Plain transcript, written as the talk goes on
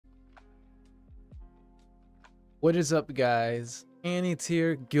What is up, guys? Annie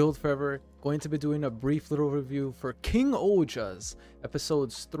Tier, Guild Forever, going to be doing a brief little review for King-Ohger's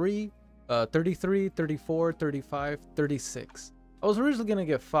episodes 33, 34, 35, 36. I was originally gonna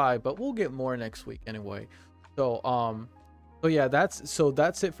get 5, but we'll get more next week anyway. So yeah, that's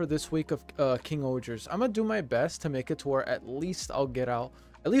it for this week of King-Ohger's. I'm gonna do my best to make it to where at least I'll get out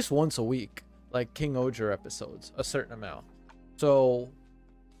at least once a week, like King-Ohger episodes, a certain amount. So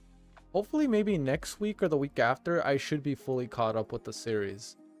hopefully maybe next week or the week after, I should be fully caught up with the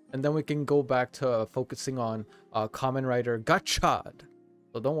series. And then we can go back to focusing on Kamen Rider Gachard.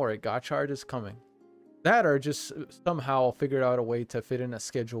 So don't worry, Gachard is coming. That or just somehow figured out a way to fit in a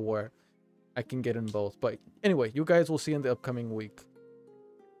schedule where I can get in both. But anyway, you guys will see in the upcoming week.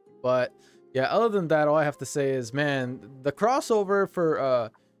 But yeah, other than that, all I have to say is, man, the crossover for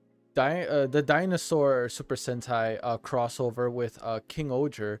the Dinosaur Super Sentai crossover with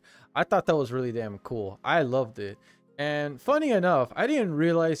King-Ohger, I thought that was really damn cool. I loved it. And funny enough, I didn't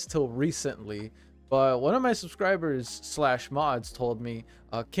realize till recently, but one of my subscribers / mods told me,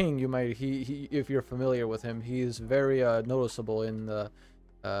 King, you might he if you're familiar with him, he is very noticeable in the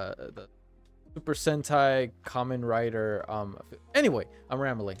Super Sentai Kamen Rider. Anyway, I'm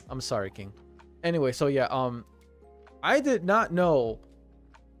rambling. I'm sorry, King. Anyway, so yeah, I did not know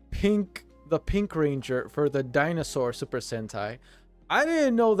the Pink Ranger for the Dinosaur Super Sentai. I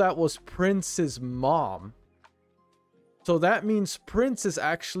didn't know that was Prince's mom. So that means Prince is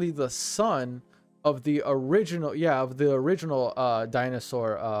actually the son of the original,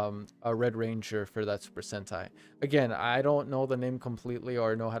 Dinosaur Red Ranger for that Super Sentai. Again, I don't know the name completely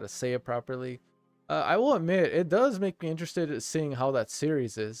or know how to say it properly. I will admit, it does make me interested in seeing how that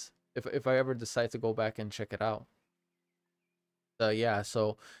series is, if I ever decide to go back and check it out. Yeah,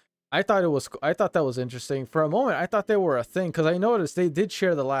 so I thought that was interesting. For a moment, I thought they were a thing, because I noticed they did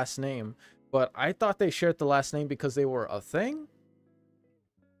share the last name, but I thought they shared the last name because they were a thing.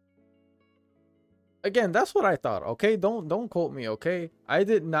 Again, that's what I thought. Okay, don't quote me. Okay, I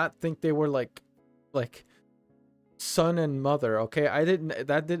did not think they were like son and mother. Okay,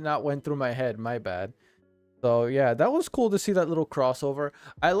 that did not went through my head. My bad. So yeah, that was cool to see that little crossover.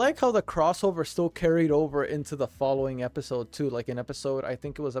 I like how the crossover still carried over into the following episode too. Like in episode, I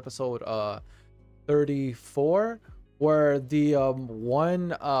think it was episode 34, where the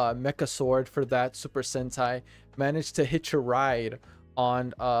one mecha sword for that Super Sentai managed to hitch a ride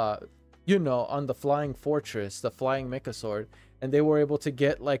on on the flying fortress, the flying mecha sword, and they were able to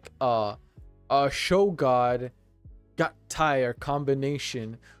get like a Shogod Gattai or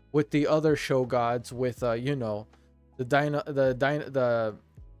combination with the other Shogods with the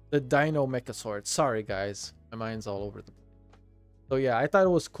Dino mecha sword. Sorry guys, my mind's all over the place. So yeah, I thought it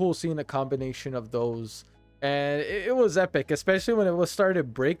was cool seeing a combination of those, and it was epic, especially when it was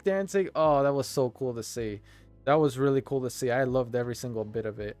started breakdancing. Oh, that was so cool to see. That was really cool to see. I loved every single bit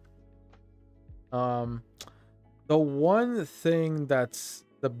of it. The one thing that's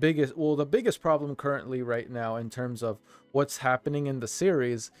the biggest problem currently right now in terms of what's happening in the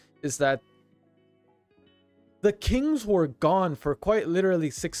series is that the kings were gone for quite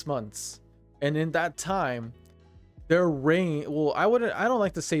literally 6 months, and in that time their reign, I don't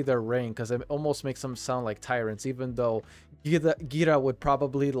like to say their reign because it almost makes them sound like tyrants, even though Gira would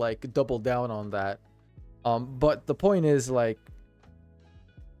probably like double down on that. But the point is, like,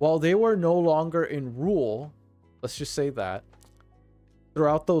 while they were no longer in rule, let's just say that,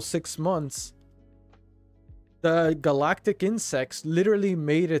 throughout those 6 months, the galactic insects literally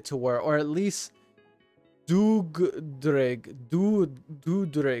made it to where, or at least Dudreg,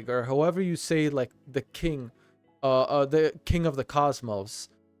 or however you say, like, the king of the cosmos,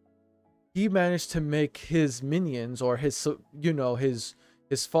 he managed to make his minions, or his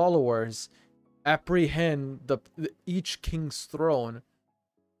followers, apprehend each king's throne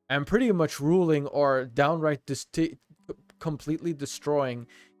and pretty much ruling or downright completely destroying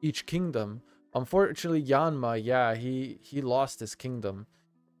each kingdom. Unfortunately, Yanma, yeah, he lost his kingdom.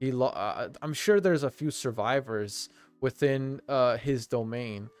 I'm sure there's a few survivors within his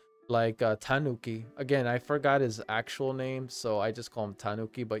domain, like Tanuki. Again, I forgot his actual name, so I just call him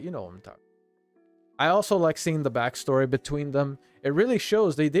Tanuki, but you know what I'm talking. I also like seeing the backstory between them. It really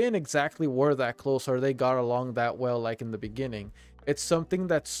shows they didn't exactly were that close or they got along that well like in the beginning. It's something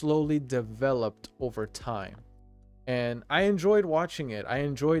that slowly developed over time, and I enjoyed watching it. I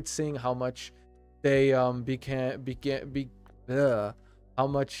enjoyed seeing how much they how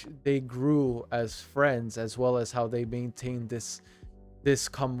much they grew as friends, as well as how they maintained this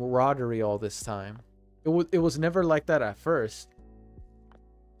camaraderie all this time. It was never like that at first.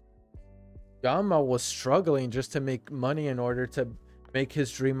 Yama was struggling just to make money in order to make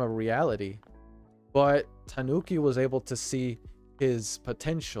his dream a reality. But Tanuki was able to see his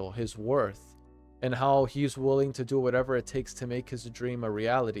potential, his worth, and how he's willing to do whatever it takes to make his dream a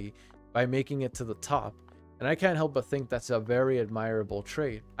reality by making it to the top. And I can't help but think that's a very admirable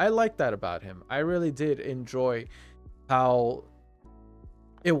trait. I like that about him. I really did enjoy how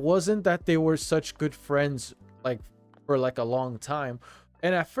it wasn't that they were such good friends like for like a long time.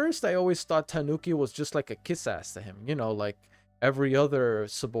 And at first I always thought Tanuki was just like a kiss ass to him, you know, like every other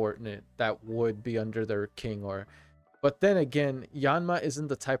subordinate that would be under their king. Or but then again, Yanma isn't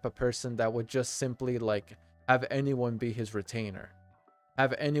the type of person that would just simply like have anyone be his retainer,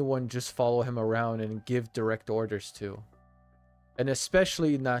 have anyone just follow him around and give direct orders to. And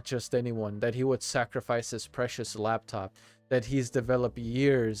especially not just anyone, that he would sacrifice his precious laptop that he's developed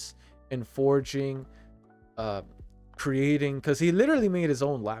years in forging, creating, because he literally made his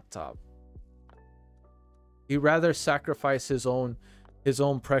own laptop. He'd rather sacrifice his own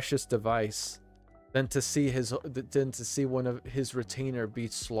precious device than to see one of his retainer be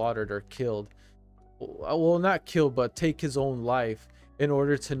slaughtered or killed. Well, not killed, but take his own life in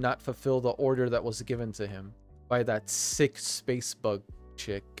order to not fulfill the order that was given to him by that sick space bug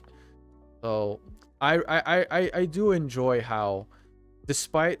chick. So I do enjoy how,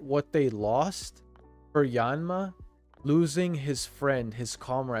 despite what they lost, for Yanma, losing his friend, his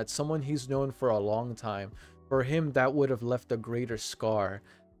comrade, someone he's known for a long time, for him that would have left a greater scar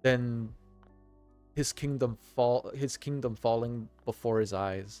than his kingdom falling before his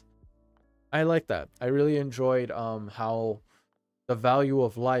eyes. I like that. I really enjoyed how the value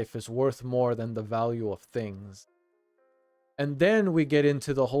of life is worth more than the value of things. And then we get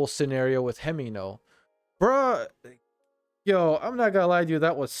into the whole scenario with Hemino. Bruh, yo, I'm not gonna lie to you,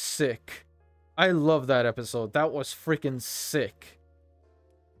 that was sick. I love that episode. That was freaking sick.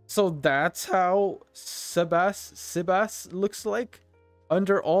 So that's how Sebas looks like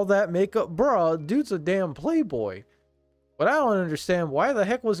under all that makeup. Bruh, dude's a damn playboy. But I don't understand, why the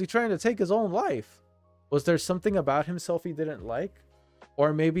heck was he trying to take his own life? Was there something about himself he didn't like?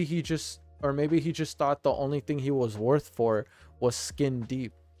 Or maybe he just thought the only thing he was worth for was skin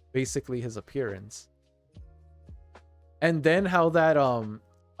deep, basically his appearance. And then how that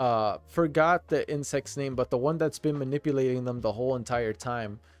forgot the insect's name, but the one that's been manipulating them the whole entire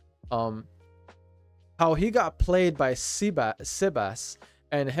time, how he got played by Sebas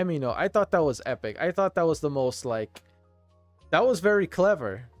and Hemino. I thought that was epic. I thought that was the most, like, that was very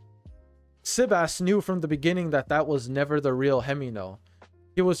clever. Sebas knew from the beginning that that was never the real Hemino.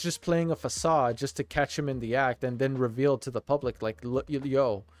 He was just playing a facade just to catch him in the act, and then reveal to the public, like,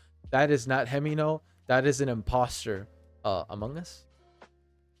 yo, that is not Hemino. That is an imposter. Among Us?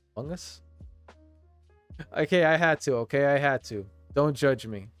 Among Us? Okay, I had to. Okay, I had to. Don't judge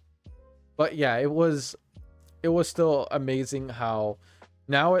me. But yeah, it was still amazing how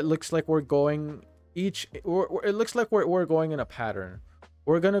now it looks like we're going it looks like we're going in a pattern.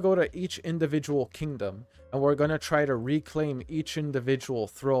 We're going to go to each individual kingdom, and we're going to try to reclaim each individual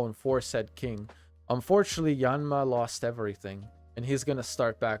throne for said king. Unfortunately, Yanma lost everything, and he's going to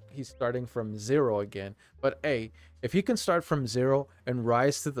start back. He's starting from zero again. But hey, if he can start from zero and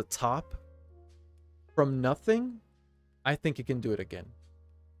rise to the top from nothing, I think he can do it again.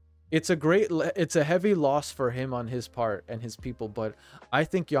 It's a heavy loss for him on his part and his people, but I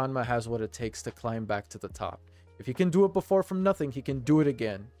think Yanma has what it takes to climb back to the top. If he can do it before from nothing, he can do it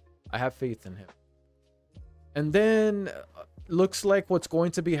again. I have faith in him. And then looks like what's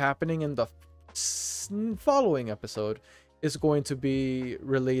going to be happening in the following episode is going to be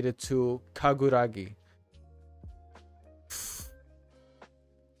related to Kaguragi.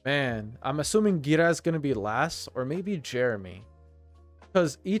 Man, I'm assuming Gira is going to be last, or maybe Jeremy.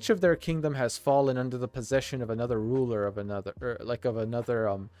 Because each of their kingdom has fallen under the possession of another ruler of another,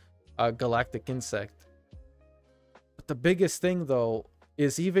 galactic insect. But the biggest thing though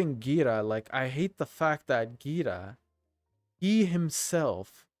is even Gira. Like, I hate the fact that Gira, he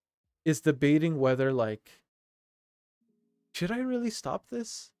himself, is debating whether, like, should I really stop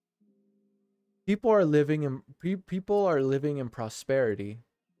this? People are living in prosperity.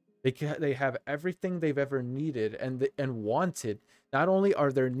 They have everything they've ever needed and wanted. Not only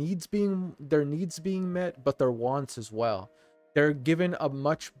are their needs being met, but their wants as well. They're given a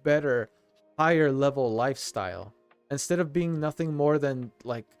much better, higher level lifestyle. Instead of being nothing more than,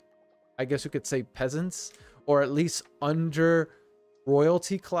 like, I guess you could say peasants, or at least under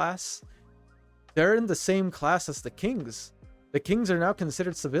royalty class, they're in the same class as the kings. The kings are now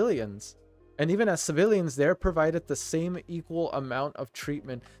considered civilians. And even as civilians, they're provided the same equal amount of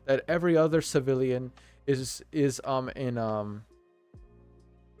treatment that every other civilian is in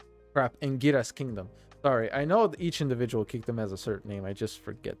Gira's kingdom. Sorry, I know each individual kingdom has a certain name. I just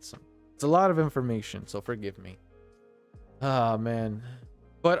forget It's a lot of information, so forgive me. Ah, man.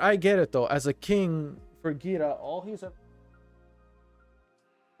 But I get it though. As a king, for Gira, all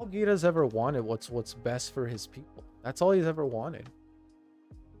Gira's ever wanted what's best for his people. That's all he's ever wanted.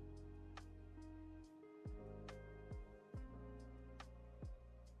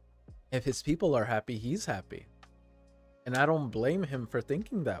 If his people are happy, he's happy. And I don't blame him for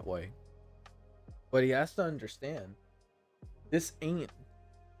thinking that way. But he has to understand, this ain't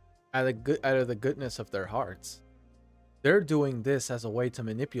out of the goodness of their hearts. They're doing this as a way to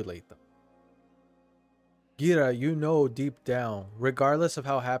manipulate them. Gira, you know deep down, regardless of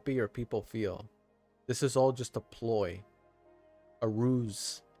how happy your people feel, this is all just a ploy, a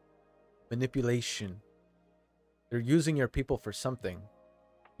ruse, manipulation. They're using your people for something.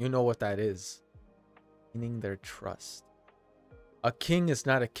 You know what that is. Meaning their trust. A king is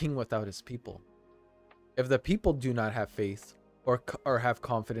not a king without his people. If the people do not have faith or have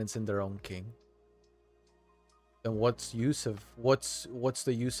confidence in their own king, then what's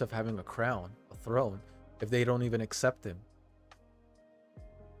the use of having a crown, a throne, if they don't even accept him?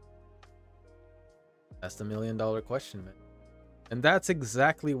 That's the $1 million question, man. And that's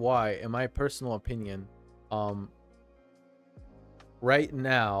exactly why, in my personal opinion, right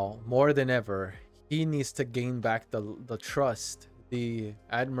now, more than ever, he needs to gain back the trust, the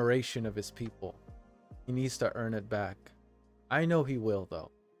admiration of his people. He needs to earn it back. I know he will,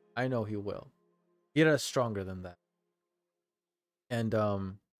 though. I know he will. Gira stronger than that. And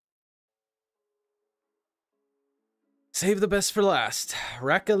save the best for last.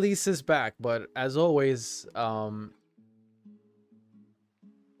 Rakali's is back, but as always, well,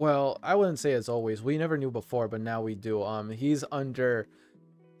 I wouldn't say as always. We never knew before, but now we do.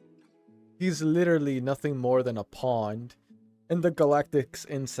 He's literally nothing more than a pawn in the Galactic's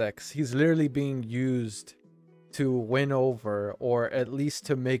insects. He's literally being used to win over, or at least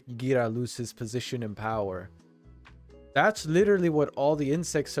to make Gira lose his position in power. That's literally what all the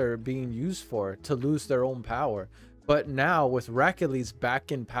insects are being used for, to lose their own power. But now, with Rakali's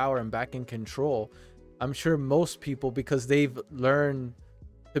back in power and back in control, I'm sure most people, because they've learned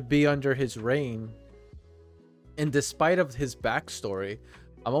to be under his reign, and despite of his backstory,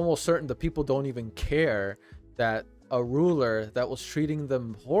 I'm almost certain the people don't even care that a ruler that was treating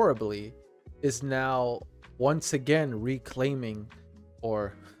them horribly is now once again reclaiming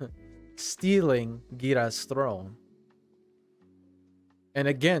or stealing Gira's throne. And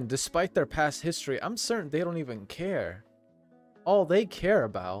again, despite their past history, I'm certain they don't even care. All they care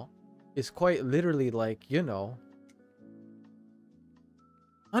about is quite literally, like, you know,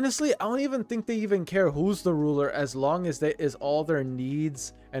 honestly, I don't even think they even care who's the ruler, as long as all their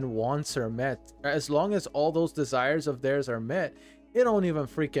needs and wants are met. As long as all those desires of theirs are met, it don't even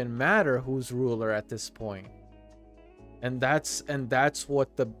freaking matter who's ruler at this point. And that's what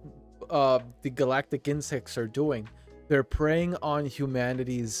the galactic insects are doing. They're preying on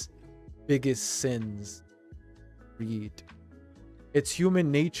humanity's biggest sins. Greed. It's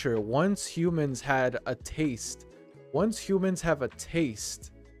human nature. Once humans have a taste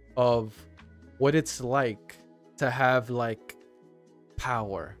of what it's like to have, like,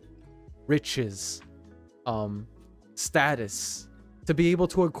 power, riches, status, to be able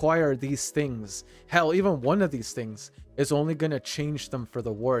to acquire these things, hell, even one of these things is only going to change them for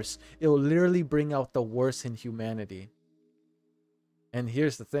the worse. It will literally bring out the worst in humanity. And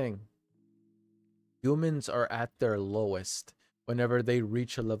here's the thing. Humans are at their lowest whenever they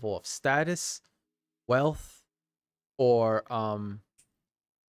reach a level of status, wealth, or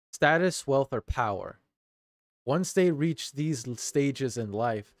power. Once they reach these stages in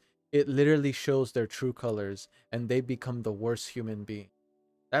life, it literally shows their true colors, and they become the worst human being.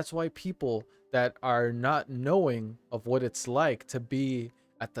 That's why people that are not knowing of what it's like to be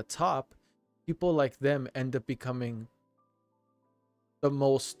at the top, people like them end up becoming the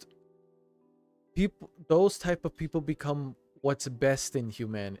most those type of people become what's best in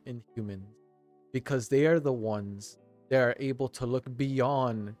humans, because they are the ones that are able to look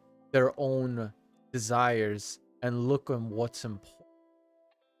beyond their own desires and look on what's important.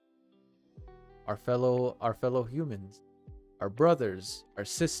 Our fellow humans, our brothers, our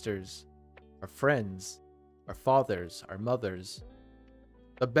sisters, our friends, our fathers, our mothers,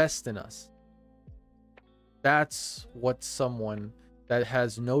 the best in us. That's what someone that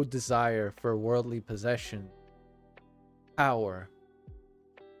has no desire for worldly possession, power,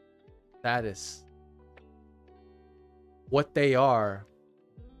 status, what they are,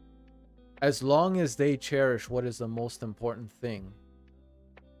 as long as they cherish what is the most important thing,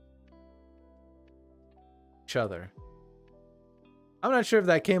 each other. I'm not sure if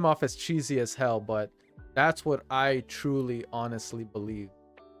that came off as cheesy as hell, but that's what I truly, honestly believe.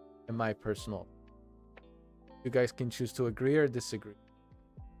 in my personal. You guys can choose to agree or disagree.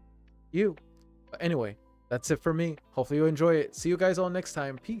 But anyway, that's it for me. Hopefully you enjoy it. See you guys all next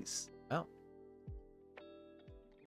time. Peace.